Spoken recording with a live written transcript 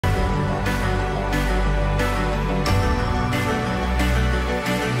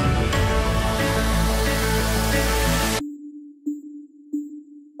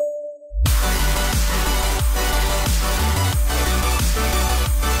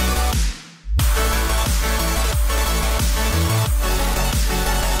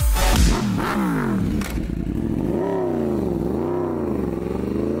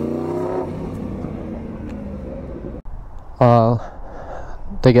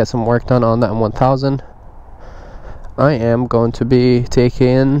to get some work done on that M1000, I am going to be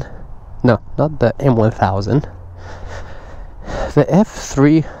taking, no, not the M1000, the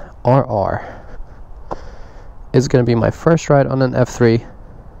F3RR is going to be my first ride on an F3,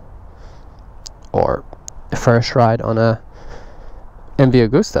 or first ride on a MV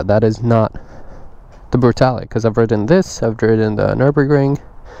Agusta. That is not the Brutale, because I've ridden this, I've ridden the Nürburgring,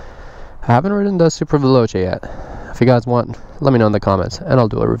 I haven't ridden the Super Veloce yet. If you guys want, let me know in the comments, and I'll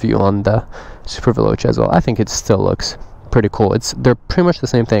do a review on the Super Veloce as well. I think it still looks pretty cool. They're pretty much the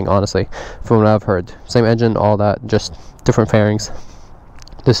same thing, honestly, from what I've heard. Same engine, all that, just different fairings.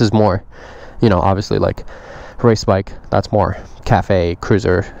 This is more, you know, obviously like race bike. That's more cafe,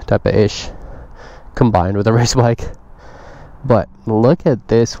 cruiser type of ish, combined with a race bike. But look at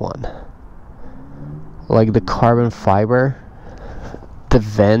this one. Like the carbon fiber, the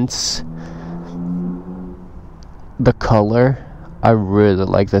vents, the color. I really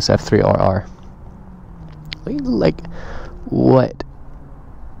like this F3RR. Like what?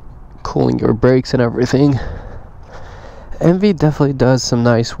 Cooling your brakes and everything. MV definitely does some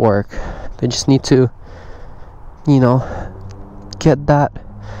nice work. They just need to, you know, get that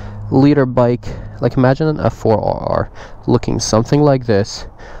leader bike. Like imagine an F4RR looking something like this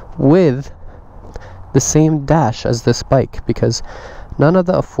with the same dash as this bike, because none of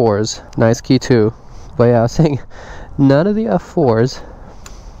the F4s, nice key too, but yeah, I was saying none of the F4s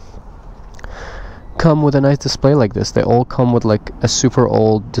come with a nice display like this. They all come with like a super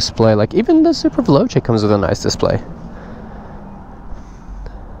old display. Like even the Super Veloce comes with a nice display.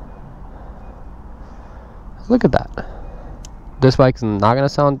 Look at that. This bike's not gonna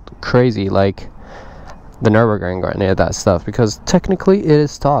sound crazy like the Nürburgring or any of that stuff, because technically it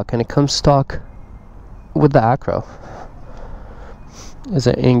is stock, and it comes stock with the Acro. Is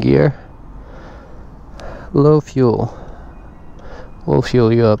it in gear? Low fuel. We'll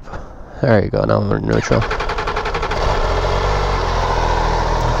fuel you up. There you go, now we're in neutral.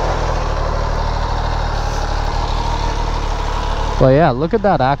 But yeah, look at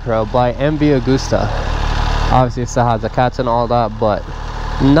that Acro by MV Agusta. Obviously it still has the cats and all that, but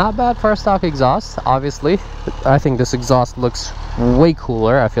not bad for a stock exhaust. Obviously I think this exhaust looks way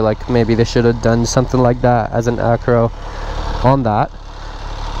cooler. I feel like maybe they should have done something like that as an Acro on that,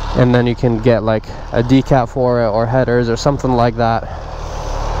 and then you can get like a decap for it or headers or something like that.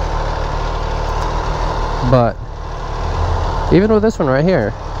 But even with this one right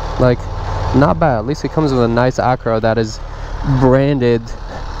here, like not bad. At least it comes with a nice Acro that is branded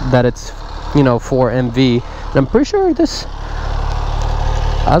that it's, you know, for MV. And I'm pretty sure this,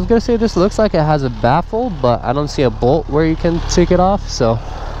 I was gonna say this looks like it has a baffle, but I don't see a bolt where you can take it off, so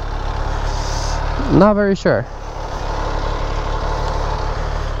not very sure.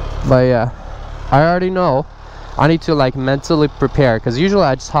 But yeah, I already know I need to like mentally prepare, because usually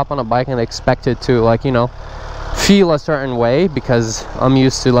I just hop on a bike and expect it to, like, you know, feel a certain way, because I'm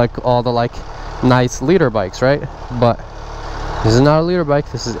used to like all the like nice leader bikes, right? But this is not a leader bike.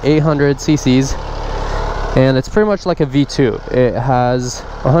 This is 800 cc's, and it's pretty much like a V2. It has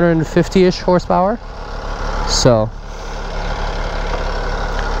 150-ish horsepower, so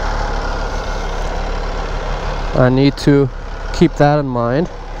I need to keep that in mind.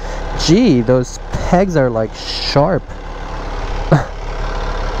 Gee, those pegs are like sharp.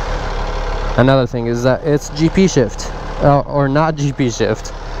 Another thing is that it's GP shift, or not GP shift,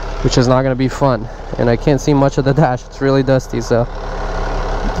 which is not going to be fun, and I can't see much of the dash. It's really dusty, so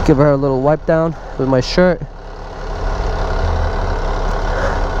give her a little wipe down with my shirt.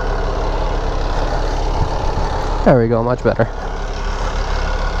 There we go, much better.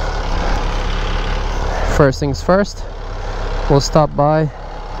 First things first, we'll stop by.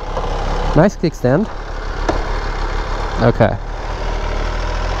 Nice kickstand. Okay.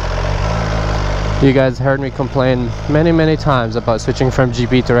 You guys heard me complain many times about switching from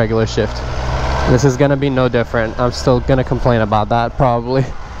GP to regular shift. This is gonna be no different. I'm still gonna complain about that probably,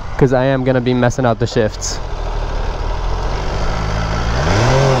 because I am gonna be messing out the shifts.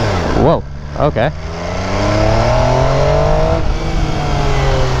 Whoa, okay.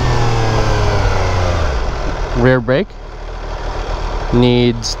 Rear brake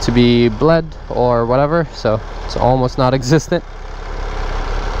needs to be bled or whatever, so it's almost not existent,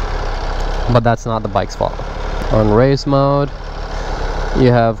 but that's not the bike's fault. On race mode,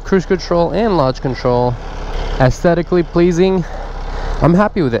 you have cruise control and launch control. Aesthetically pleasing, I'm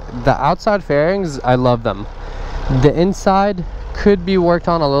happy with it. The outside fairings, I love them. The inside could be worked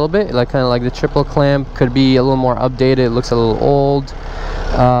on a little bit, like kind of like the triple clamp could be a little more updated. It looks a little old.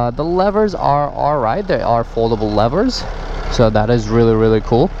 The levers are alright. They are foldable levers, so that is really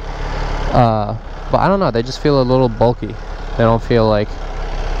cool. But I don't know, they just feel a little bulky. They don't feel like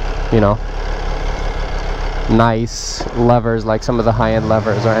you know, nice levers like some of the high-end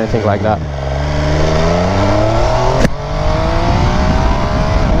levers or anything like that.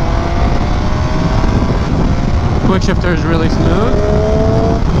 Quick shifter is really smooth.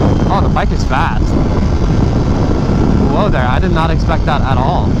 Oh, the bike is fast. Whoa there, I did not expect that at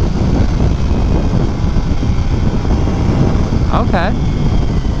all. Okay.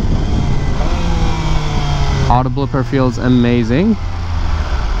 Auto blooper feels amazing.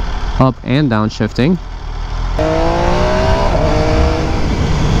 Up and down shifting.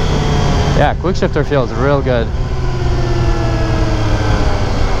 Yeah, quick shifter feels real good.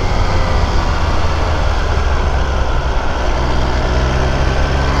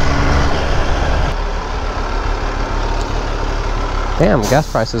 Damn,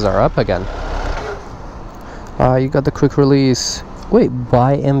 gas prices are up again. You got the quick release. Wait,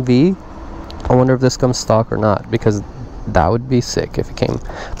 buy MV? I wonder if this comes stock or not, because that would be sick if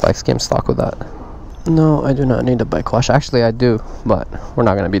bikes came stock with that. No, I do not need a bike wash. Actually, I do, but we're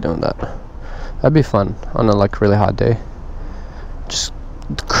not gonna be doing that. That'd be fun on a like really hot day. Just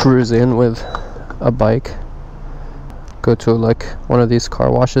cruise in with a bike. Go to like one of these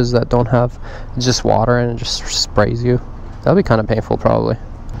car washes that don't have just water and it just sprays you. That'll be kind of painful probably.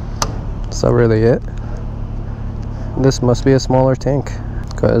 So really it. This must be a smaller tank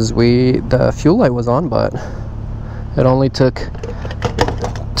because the fuel light was on, but it only took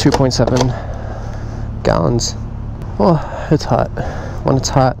 2.7 gallons. Oh, it's hot. When it's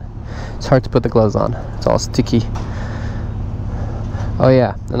hot, it's hard to put the gloves on. It's all sticky. Oh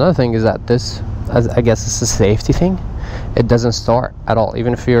yeah, another thing is that this, I guess it's a safety thing, it doesn't start at all.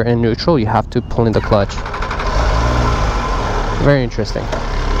 Even if you're in neutral, you have to pull in the clutch. Very interesting.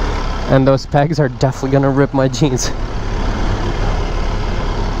 And those pegs are definitely gonna rip my jeans.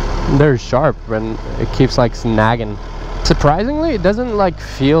 They're sharp and it keeps like snagging. Surprisingly, it doesn't like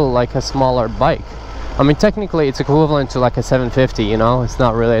feel like a smaller bike. I mean, technically it's equivalent to like a 750, you know? It's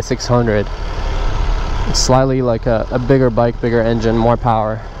not really a 600. It's slightly like a bigger bike, bigger engine, more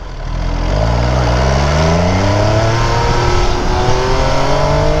power.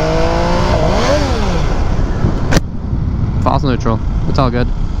 False neutral, it's all good.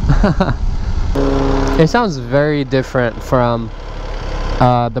 It sounds very different from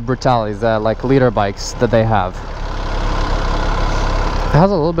the Brutales, the like liter bikes that they have. It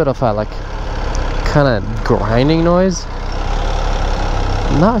has a little bit of a like kind of grinding noise.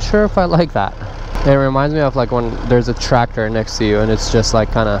 I'm not sure if I like that. It reminds me of like when there's a tractor next to you and it's just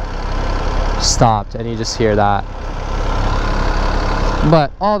like kind of stopped and you just hear that.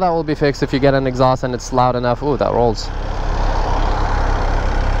 But all that will be fixed if you get an exhaust and it's loud enough. Ooh, that rolls.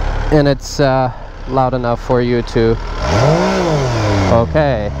 And it's loud enough for you to...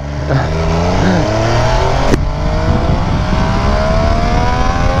 Okay.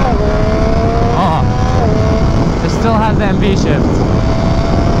 Oh, it still has the MV shift.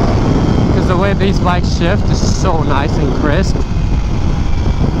 Because the way these bikes shift is so nice and crisp.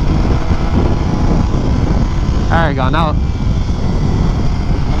 There we go. Now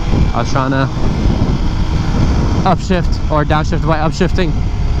I was trying to upshift or downshift by upshifting.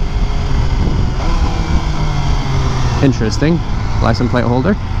 Interesting. License plate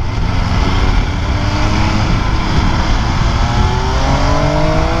holder.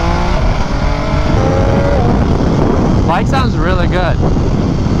 Bike sounds really good.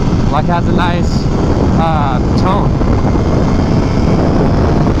 Like has a nice tone.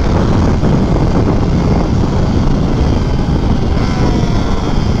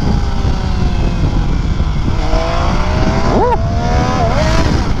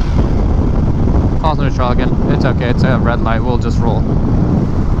 Neutral again. It's okay, it's a red light, we'll just roll.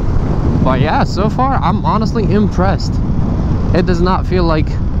 But yeah, so far I'm honestly impressed. It does not feel like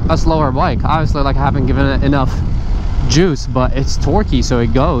a slower bike. Obviously, like I haven't given it enough juice, but it's torquey, so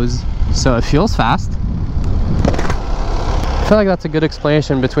it goes, so it feels fast. I feel like that's a good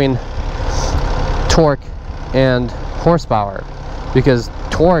explanation between torque and horsepower, because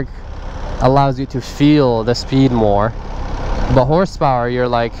torque allows you to feel the speed more, but horsepower, you're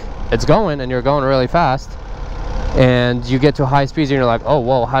like, it's going and you're going really fast and you get to high speeds and you're like, oh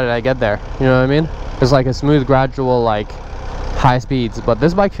whoa, how did I get there? You know what I mean? It's like a smooth gradual like high speeds, but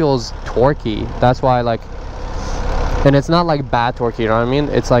this bike feels torquey. That's why, like, and it's not like bad torquey, you know what I mean?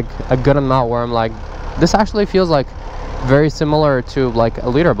 It's like a good amount where I'm like, this actually feels like very similar to like a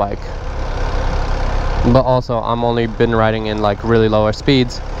liter bike, but also I'm only been riding in like really lower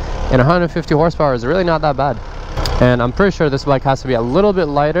speeds, and 150 horsepower is really not that bad. And I'm pretty sure this bike has to be a little bit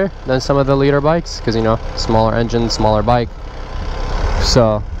lighter than some of the liter bikes, because, you know, smaller engine, smaller bike.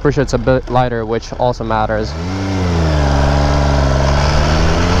 So pretty sure it's a bit lighter, which also matters.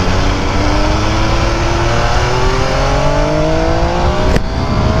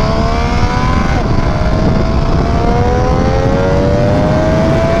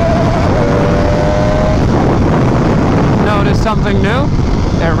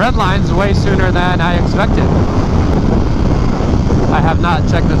 It redlines way sooner than I expected. I have not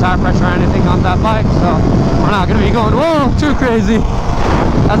checked the tire pressure or anything on that bike, so we're not going to be going, whoa, too crazy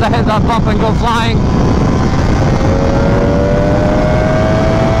as I hit that bump and go flying.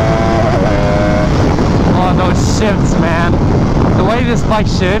 Oh, those shifts, man. The way this bike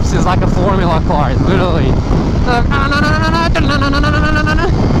shifts is like a Formula car, literally.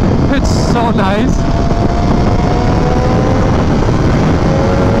 It's so nice.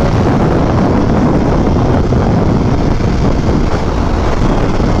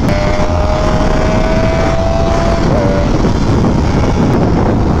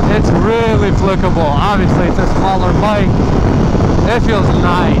 It's really flickable. Obviously, it's a smaller bike. It feels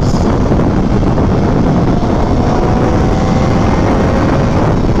nice.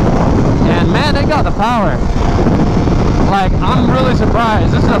 And man, it got the power. Like, I'm really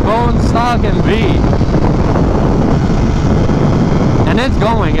surprised. This is a bone stock MV. And it's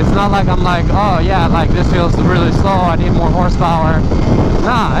going. It's not like I'm like, oh yeah, like this feels really slow, I need more horsepower.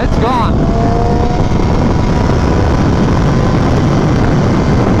 Nah, it's gone.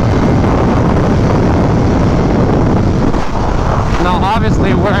 Now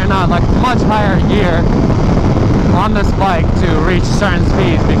obviously we're in a like much higher gear on this bike to reach certain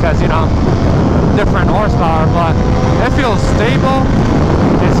speeds because, you know, different horsepower, but it feels stable,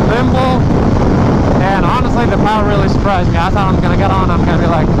 it's nimble, and honestly the power really surprised me. I thought I'm gonna get on, I'm gonna be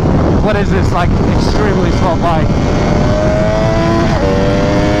like, what is this like extremely slow bike?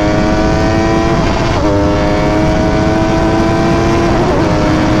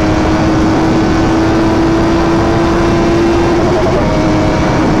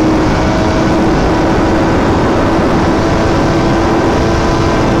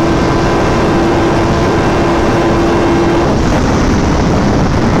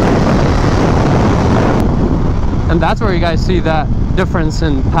 And that's where you guys see that difference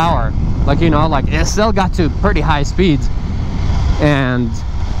in power. Like, you know, like it still got to pretty high speeds, and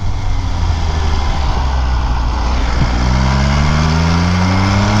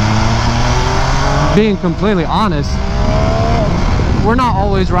being completely honest, we're not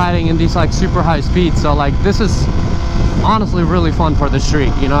always riding in these like super high speeds, so like this is honestly really fun for the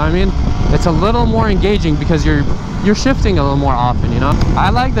street, you know what I mean? It's a little more engaging because you're shifting a little more often, you know?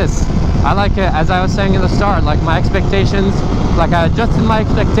 I like this. I like it, as I was saying in the start, like my expectations, like I adjusted my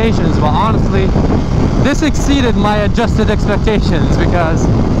expectations, but honestly, this exceeded my adjusted expectations because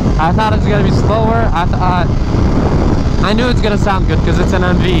I thought it was going to be slower. I knew it's going to sound good because it's an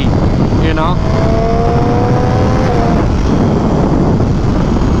MV, you know?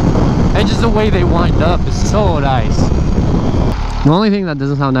 And just the way they wind up is so nice. The only thing that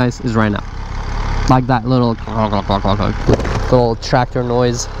doesn't sound nice is right now. Like that little tractor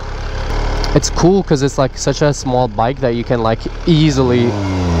noise. It's cool because it's like such a small bike that you can like easily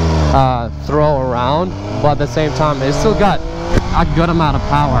throw around, but at the same time it's still got a good amount of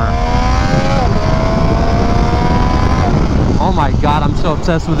power. Oh my god, I'm so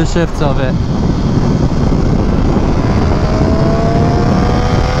obsessed with the shifts of it.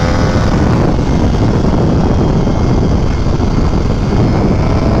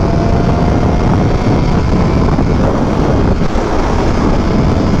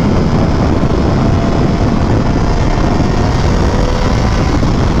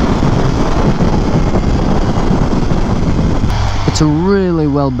 A really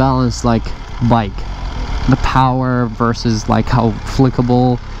well balanced like bike, the power versus like how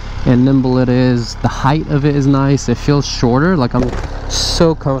flickable and nimble it is. The height of it is nice. It feels shorter, like I'm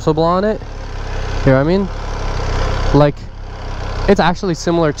so comfortable on it, you know what I mean? Like it's actually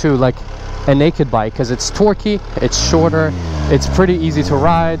similar to like a naked bike because it's torquey, it's shorter, it's pretty easy to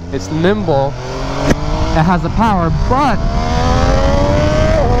ride, it's nimble, it has the power, but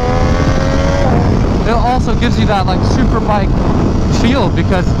it also gives you that like super bike feel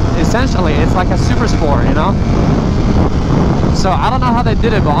because essentially it's like a super sport, you know? So I don't know how they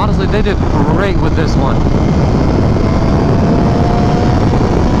did it, but honestly they did great with this one.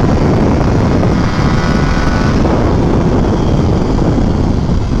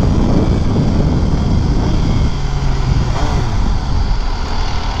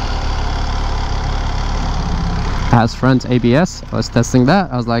 Has front ABS. I was testing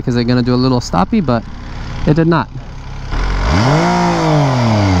that. I was like, is it gonna do a little stoppy? But it did not.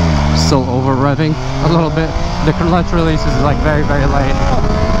 Still over revving a little bit. The clutch release is like very, very late.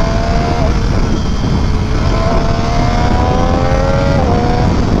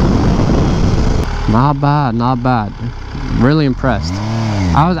 Not bad, not bad. Really impressed.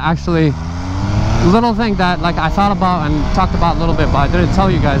 I was actually, little thing that like I thought about and talked about a little bit, but I didn't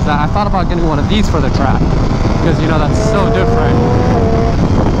tell you guys that I thought about getting one of these for the track because, you know, that's so different.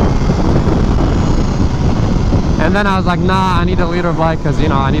 And then I was like, nah, I need a liter bike because, you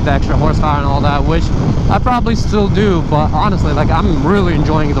know, I need the extra horsepower and all that, which I probably still do, but honestly, like, I'm really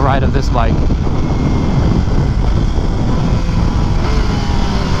enjoying the ride of this bike.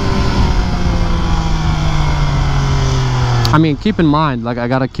 I mean, keep in mind, like, I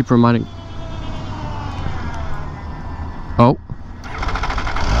gotta keep reminding. Oh.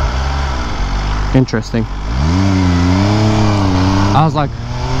 Interesting. I was like,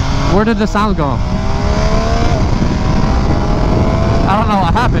 where did the sound go? I don't know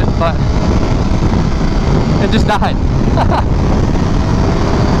what happened, but it just died.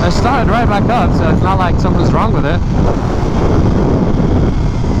 It started right back up, so it's not like something's wrong with it.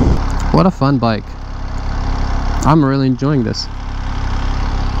 What a fun bike. I'm really enjoying this,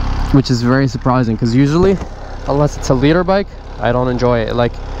 which is very surprising because usually, unless it's a liter bike, I don't enjoy it.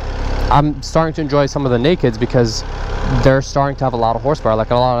 Like, I'm starting to enjoy some of the nakeds because they're starting to have a lot of horsepower.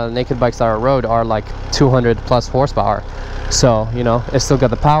 Like, a lot of the naked bikes that I rode are like 200 plus horsepower. So, you know, it still got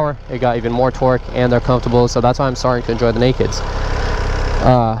the power, it got even more torque, and they're comfortable. So that's why I'm starting to enjoy the nakeds.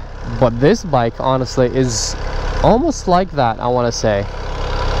 But this bike, honestly, is almost like that, I want to say.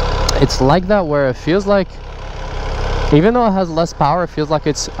 It's like that where it feels like, even though it has less power, it feels like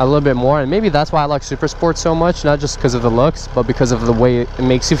it's a little bit more. And maybe that's why I like Super Sport so much, not just because of the looks, but because of the way it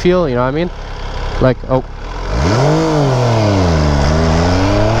makes you feel, you know what I mean? Like, oh.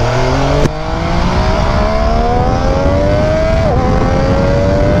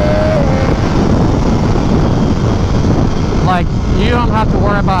 Like, you don't have to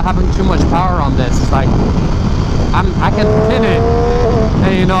worry about having too much power on this. It's like, I can pin it,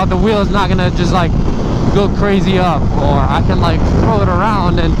 and you know, the wheel is not gonna just like go crazy up, or I can like throw it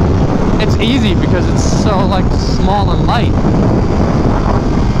around, and it's easy because it's so like small and light.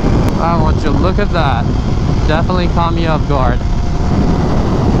 I want you to look at that. Definitely caught me off guard.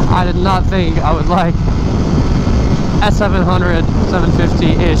 I did not think I would like a 700,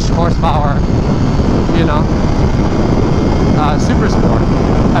 750-ish horsepower, you know, Super Sport,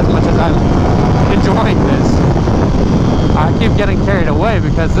 as much as I'm enjoying this. I keep getting carried away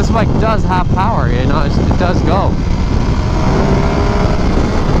because this bike does have power, you know, it does go.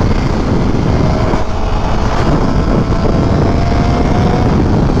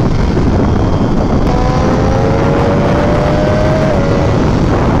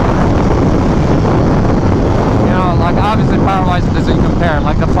 You know, like, obviously power-wise it doesn't compare.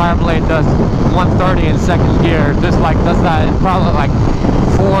 Like, the Fireblade does 130 in second gear. This bike does that in probably like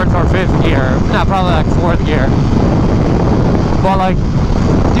 4th or 5th gear. No, probably like 4th gear. But like,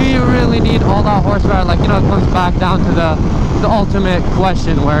 do you really need all that horsepower? Like, you know, it comes back down to the ultimate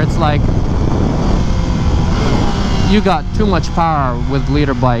question where it's like, you got too much power with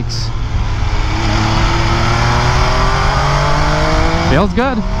liter bikes. Feels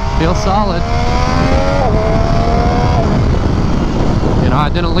good, feels solid. You know, I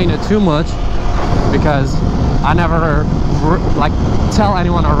didn't lean it too much because I never like tell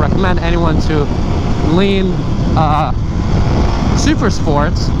anyone or recommend anyone to lean Super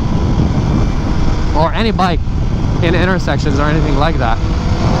Sports or any bike in intersections or anything like that,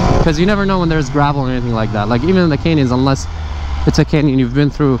 because you never know when there's gravel or anything like that. Like, even in the canyons, unless it's a canyon you've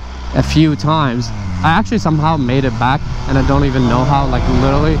been through a few times. I actually somehow made it back, and I don't even know how. Like,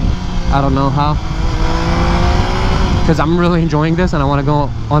 literally, I don't know how, because I'm really enjoying this and I want to go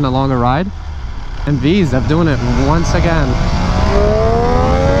on a longer ride. And these, I'm doing it once again.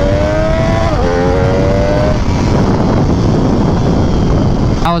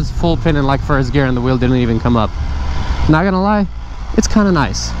 I was full pinning like first gear and the wheel didn't even come up. Not gonna lie, it's kind of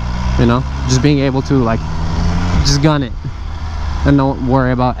nice, you know, just being able to like just gun it and don't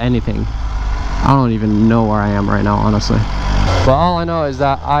worry about anything. I don't even know where I am right now, honestly. But all I know is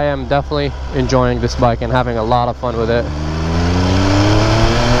that I am definitely enjoying this bike and having a lot of fun with it.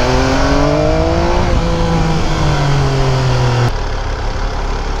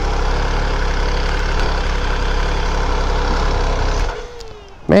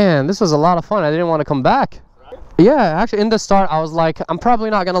 Man, this was a lot of fun. I didn't want to come back. Yeah, actually in the start I was like, I'm probably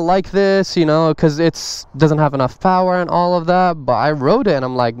not gonna like this, you know, because it doesn't have enough power and all of that. But I rode it and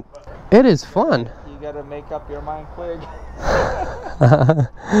I'm like, it is fun. You gotta make up your mind quick.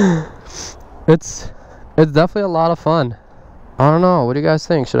 It's definitely a lot of fun. I don't know, what do you guys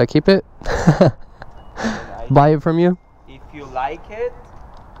think? Should I keep it? Buy it from you? If you like it,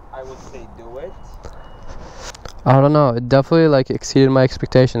 I would say do it. I don't know, it definitely like exceeded my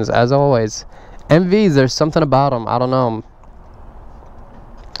expectations as always. MVs, there's something about them, I don't know.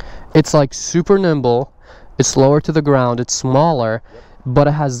 It's like super nimble, it's lower to the ground, it's smaller, but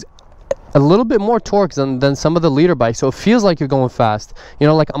it has a little bit more torque than some of the leader bikes, so it feels like you're going fast. You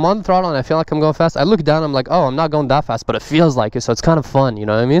know, like I'm on the throttle and I feel like I'm going fast. I look down, I'm like, oh, I'm not going that fast, but it feels like it, so it's kind of fun. You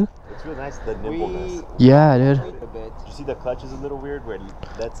know what I mean? It's really nice, the nimbleness. Yeah, dude. Did you see the clutch is a little weird where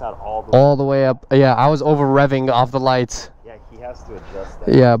that's out all the way up? Yeah, I was over revving off the lights. Yeah, he has to adjust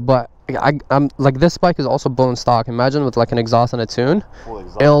that. Yeah, but I'm like, this bike is also bone stock. Imagine with like an exhaust and a tune,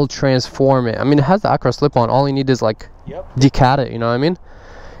 it'll transform it. I mean, it has the Acura slip on. All you need is like decat it. You know what I mean?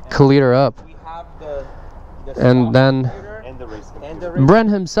 Clear up. We have the and then and the race Brent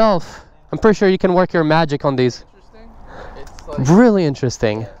himself. I'm pretty sure you can work your magic on these. It's like, really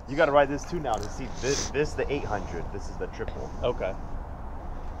interesting. You gotta ride this too now to see this the 800. This is the triple. Okay.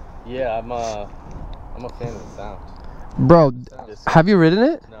 Yeah, I'm a fan of the sound. Bro, have you ridden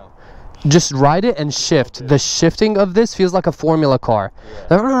it? No. Just ride it and shift. The shifting of this feels like a Formula car.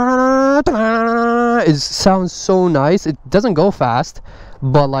 It sounds so nice. It doesn't go fast,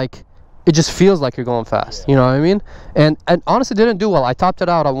 but like it just feels like you're going fast. You know what I mean? And honestly didn't do well. I topped it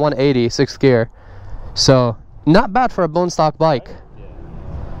out at 180 6th gear, so not bad for a bone stock bike.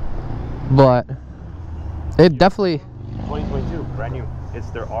 But it definitely 2022 brand new. It's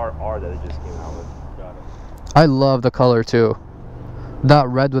their RR that they just came out with. Got it. I love the color too. That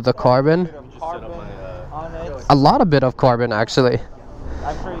red with the carbon. carbon on it. A lot of bit of carbon actually.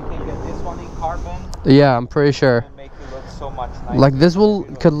 I'm sure you can get this one in carbon. Yeah, I'm pretty sure. And make it look so much nicer. Like this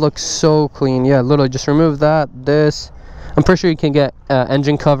could look so clean. Yeah, literally just remove that. This. I'm pretty sure you can get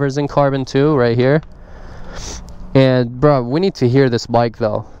engine covers in carbon too, right here. And bro, we need to hear this bike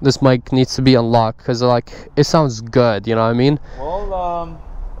though. This bike needs to be unlocked because like it sounds good. You know what I mean? Well,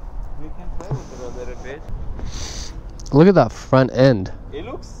 we can play with it a little bit. Look at that front end. It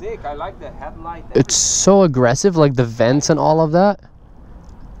looks sick. I like the headlight. It's so aggressive, like the vents and all of that.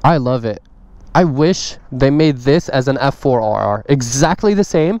 I love it. I wish they made this as an F4RR. Exactly the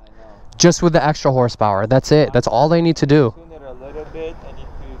same, just with the extra horsepower. That's it. That's all they need to do. Tune it a little bit, and if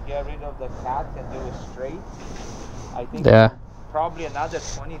you get rid of the cat and do it straight, I think probably another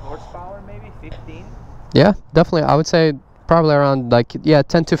 20 horsepower, maybe 15. Yeah, definitely. I would say probably around like 10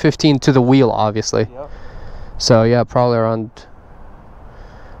 to 15 to the wheel, obviously. Yep. So yeah, probably around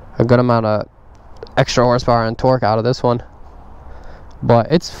a good amount of extra horsepower and torque out of this one.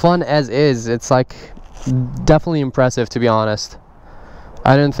 But it's fun as is. It's like definitely impressive, to be honest.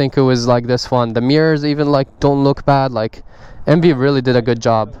 I didn't think it was like this fun. The mirrors even like don't look bad. Like MV really did a good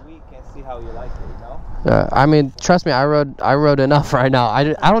job. We can see how you like it, you know? I mean, trust me, I rode enough right now. I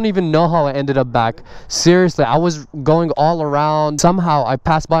don't even know how I ended up back. Seriously, I was going all around. Somehow I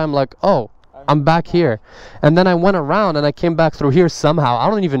passed by. I'm like, oh, I'm back here. And then I went around and I came back through here somehow. I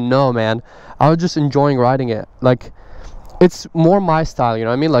don't even know, man. I was just enjoying riding it. Like, it's more my style, you know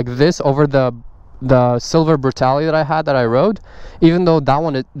what I mean? Like this over the silver brutality that I rode. Even though that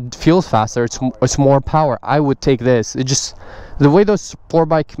one, it feels faster, it's more power. I would take this. It just, the way those sport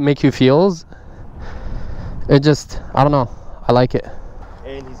bike make you feels, it just, I don't know, I like it.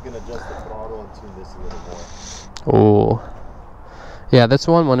 And he's gonna adjust the throttle and tune this a little more. Oh yeah, this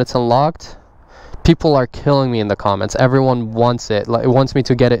one, when it's unlocked, people are killing me in the comments. Everyone wants it, like, it wants me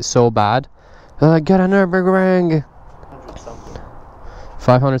to get it so bad. They're like, get a Nürburgring.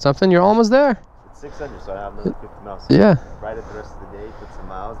 500 something. You're almost there. It's 600, so I have another 50 miles. Yeah, Ride it the rest of the day, put some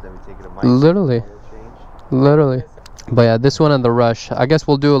miles, then we take it a mile. literally. But yeah, this one and the Rush, I guess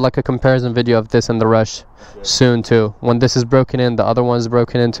we'll do like a comparison video of this and the Rush soon too. When this is broken in, the other one's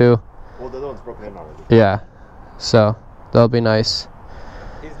broken in too. Well, the other one's broken in already. Yeah, so that'll be nice.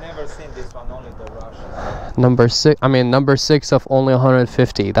 He's never seen this one, only the Rush. Number 6 of only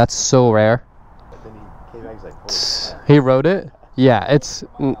 150. That's so rare. But then he came back, he's like, holy crap. He rode it. Yeah, it's,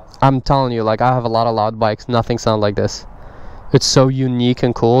 I'm telling you, like, I have a lot of loud bikes, nothing sounds like this. It's so unique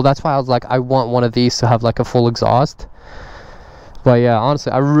and cool. That's why I was like, I want one of these to have like a full exhaust. But yeah,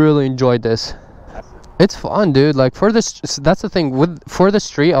 honestly, I really enjoyed this. It's fun, dude. Like, for this, that's the thing for the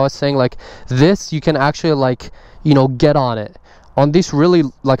street, I was saying, like, this you can actually, like, you know, get on it. On these really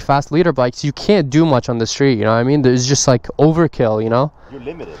like fast leader bikes, you can't do much on the street, you know what I mean? There's just like overkill, you know? You're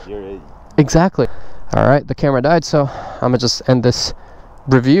limited. Exactly. All right, the camera died, so I'm gonna just end this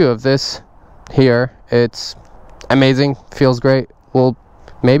review of this here. It's amazing, feels great. We'll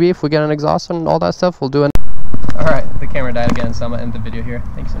maybe, if we get an exhaust and all that stuff, we'll do it. All right, the camera died again, so I'm gonna end the video here.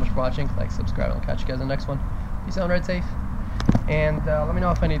 Thanks so much for watching. Like, subscribe, and I'll catch you guys in the next one. Peace out, ride safe, and let me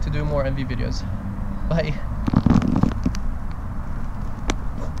know if I need to do more MV videos. Bye.